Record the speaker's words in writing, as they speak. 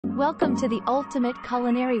Welcome to the ultimate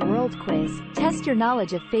culinary world quiz. Test your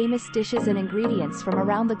knowledge of famous dishes and ingredients from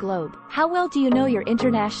around the globe. How well do you know your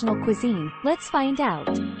international cuisine? Let's find out.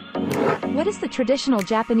 What is the traditional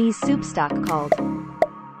Japanese soup stock called?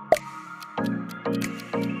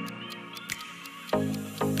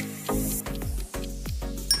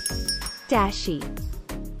 Dashi.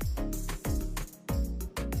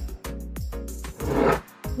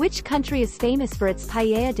 Which country is famous for its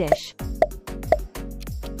paella dish?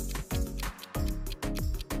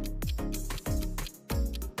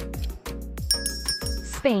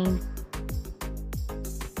 Spain.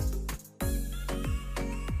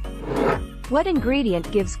 What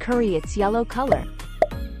ingredient gives curry its yellow color?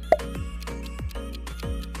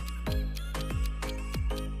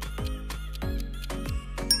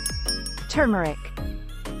 Turmeric.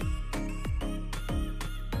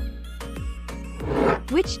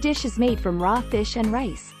 Which dish is made from raw fish and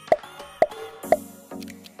rice?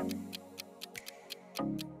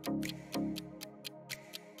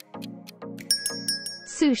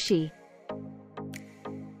 Sushi.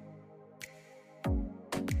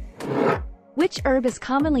 Which herb is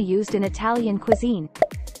commonly used in Italian cuisine?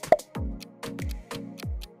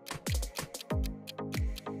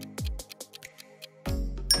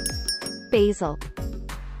 Basil.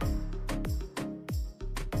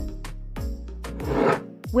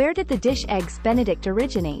 Where did the dish Eggs Benedict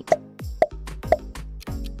originate?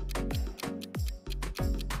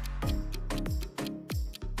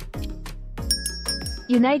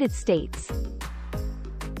 United States.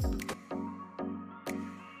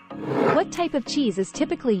 What type of cheese is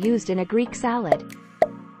typically used in a Greek salad?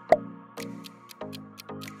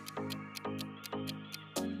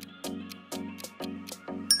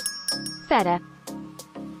 Feta.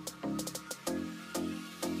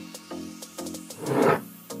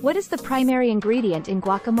 What is the primary ingredient in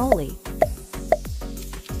guacamole?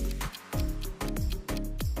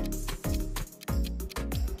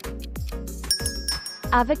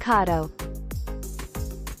 Avocado.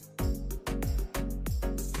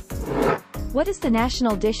 What is the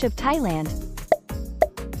national dish of Thailand?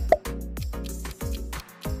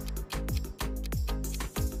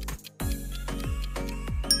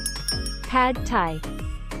 Pad Thai.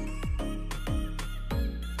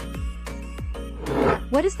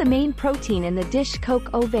 What is the main protein in the dish coq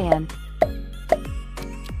au vin?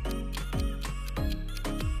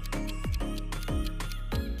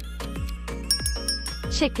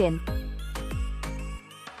 Chicken.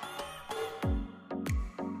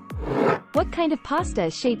 What kind of pasta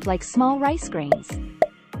is shaped like small rice grains?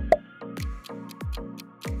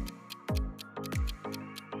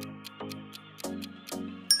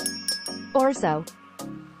 Orzo.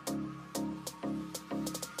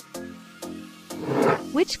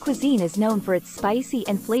 Which cuisine is known for its spicy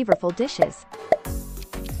and flavorful dishes?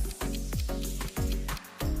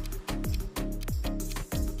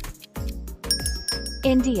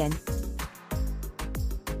 Indian.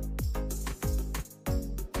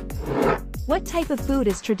 What type of food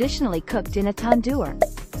is traditionally cooked in a tandoor?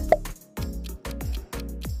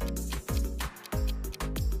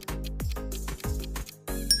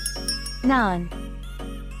 Naan.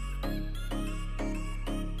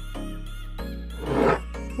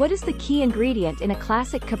 What is the key ingredient in a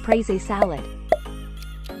classic caprese salad?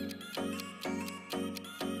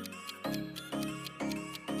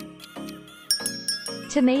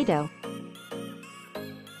 Tomato.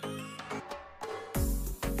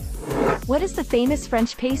 What is the famous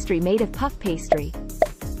French pastry made of puff pastry?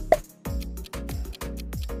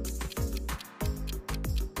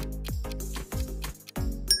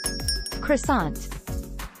 Croissant.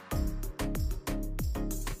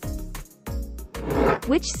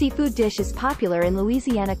 Which seafood dish is popular in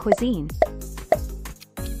Louisiana cuisine?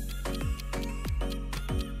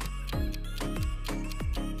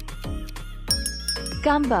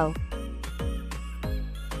 Gumbo.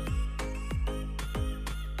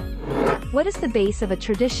 What is the base of a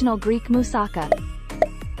traditional Greek moussaka?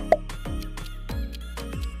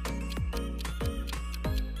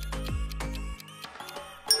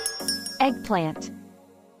 Eggplant.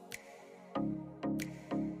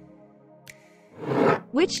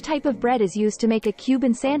 Which type of bread is used to make a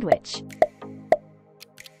Cuban sandwich?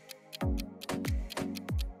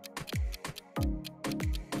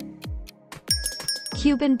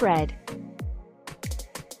 Cuban bread.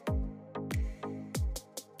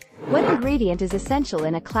 What ingredient is essential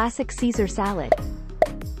in a classic Caesar salad?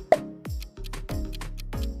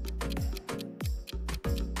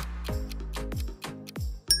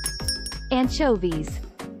 Anchovies.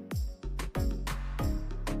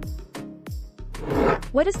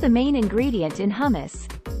 What is the main ingredient in hummus?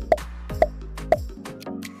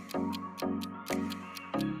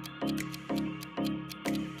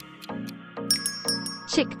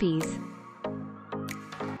 Chickpeas.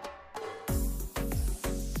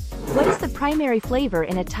 What is the primary flavor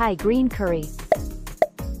in a Thai green curry?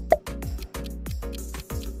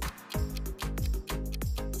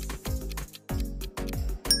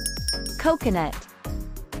 Coconut.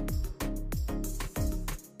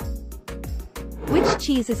 Which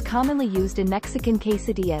cheese is commonly used in Mexican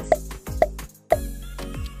quesadillas?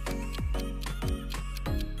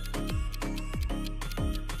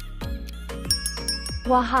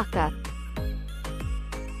 Oaxaca.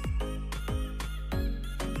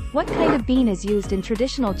 What kind of bean is used in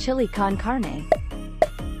traditional chili con carne?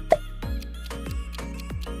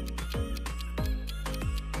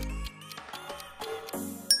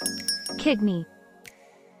 Kidney.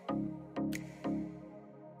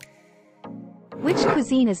 Which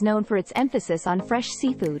cuisine is known for its emphasis on fresh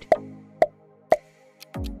seafood?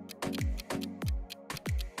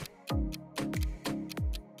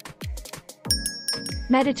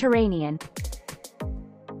 Mediterranean.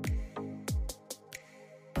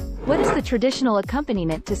 What is the traditional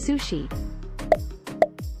accompaniment to sushi?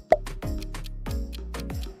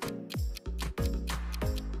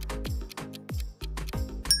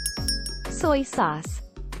 Soy sauce.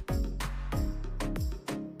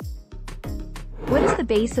 What is the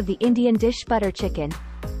base of the Indian dish butter chicken?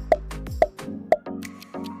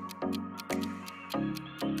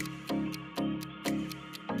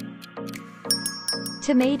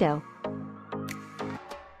 Tomato.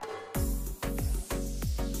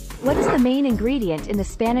 What is the main ingredient in the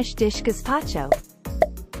Spanish dish gazpacho?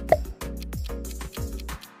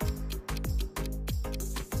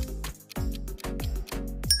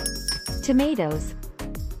 Tomatoes.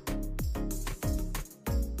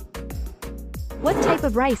 What type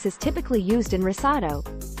of rice is typically used in risotto?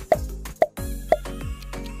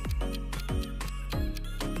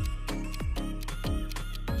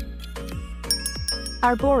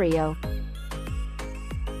 Arborio.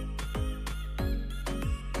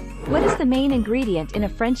 What is the main ingredient in a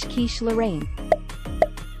French quiche Lorraine?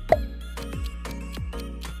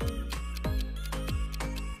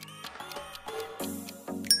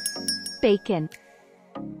 Bacon.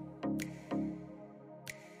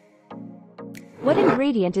 What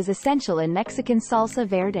ingredient is essential in Mexican salsa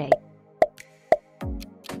verde?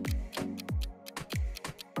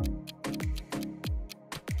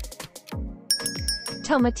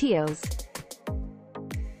 Tomatillos.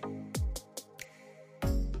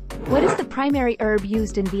 What is the primary herb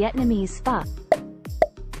used in Vietnamese pho?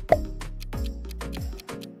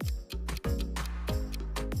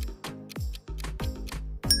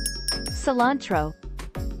 Cilantro.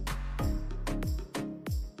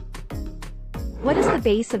 What is the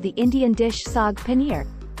base of the Indian dish saag paneer?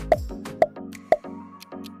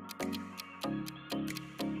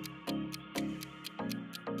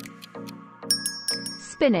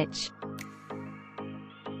 Spinach.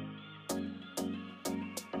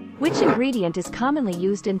 Which ingredient is commonly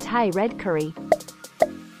used in Thai red curry?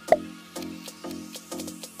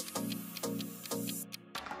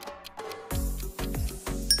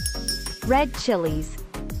 Red chilies.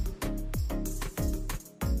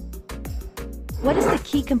 What is the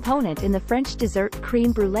key component in the French dessert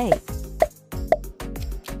crème brûlée?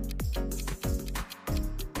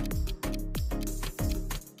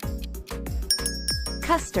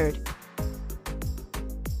 Custard.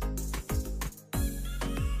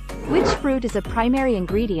 Which fruit is a primary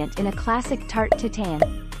ingredient in a classic tarte tatin?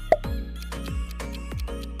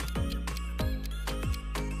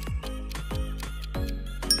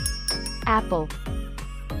 Apple.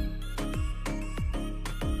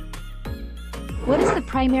 What is the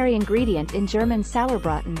primary ingredient in German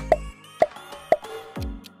Sauerbraten?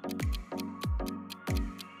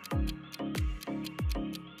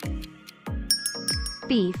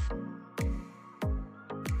 Beef.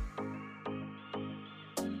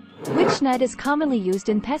 Which nut is commonly used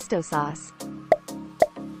in pesto sauce?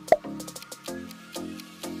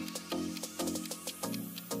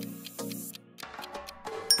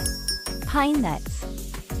 Pine nuts.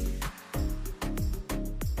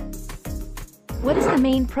 What is the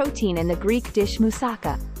main protein in the Greek dish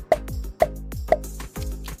moussaka?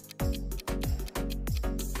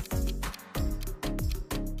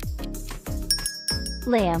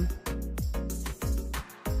 Lamb.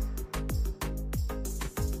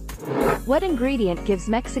 What ingredient gives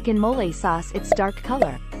Mexican mole sauce its dark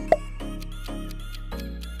color?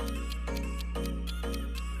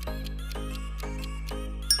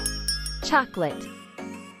 Chocolate.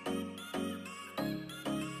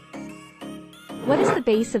 What is the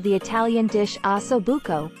base of the Italian dish osso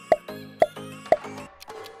buco?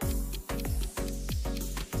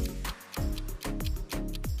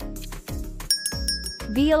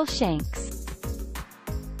 Veal shanks.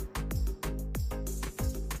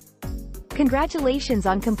 Congratulations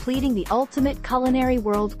on completing the ultimate culinary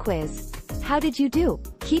world quiz. How did you do?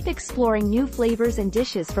 Keep exploring new flavors and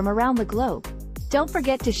dishes from around the globe. Don't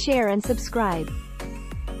forget to share and subscribe.